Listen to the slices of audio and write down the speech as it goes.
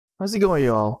How's it going,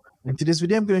 y'all? In today's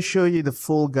video, I'm going to show you the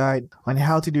full guide on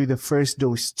how to do the first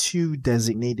those 2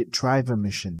 designated driver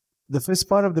mission. The first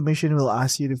part of the mission will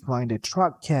ask you to find a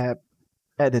truck cab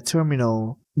at the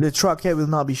terminal. The truck cab will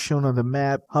not be shown on the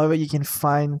map, however you can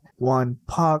find one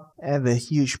parked at the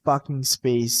huge parking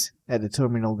space at the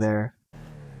terminal there.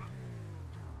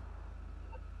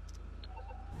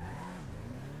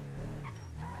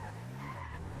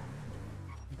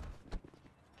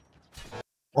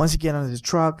 Once you get on the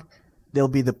truck, there'll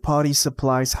be the party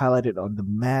supplies highlighted on the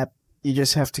map. You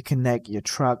just have to connect your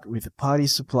truck with the party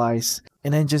supplies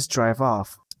and then just drive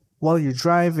off. While you're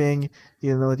driving,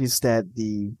 you'll notice that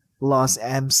the Lost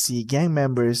MC gang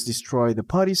members destroy the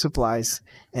party supplies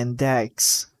and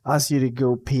Dax asks you to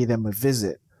go pay them a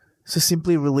visit. So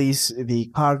simply release the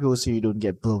cargo so you don't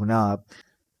get blown up.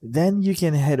 Then you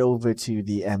can head over to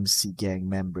the MC gang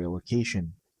member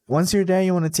location. Once you're there,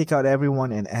 you want to take out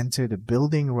everyone and enter the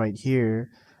building right here.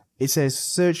 It says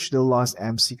search the Lost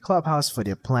MC Clubhouse for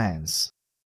their plans.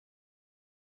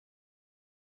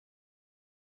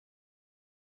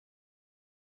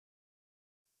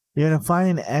 You're going to find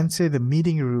and enter the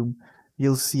meeting room.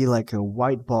 You'll see like a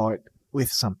whiteboard with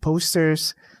some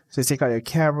posters. So take out your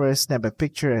camera, snap a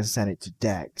picture and send it to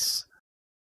Dax.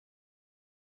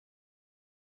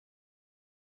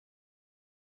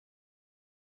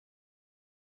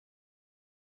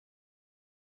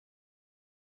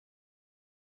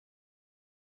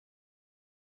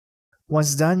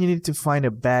 Once done, you need to find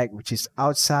a bag which is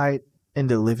outside in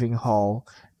the living hall.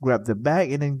 Grab the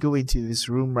bag and then go into this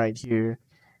room right here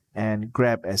and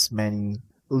grab as many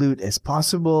loot as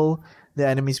possible. The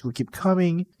enemies will keep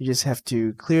coming. You just have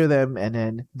to clear them and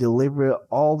then deliver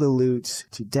all the loot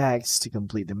to Dax to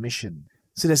complete the mission.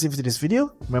 So that's it for this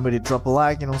video. Remember to drop a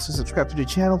like and also subscribe to the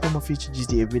channel for more future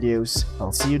GTA videos.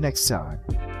 I'll see you next time.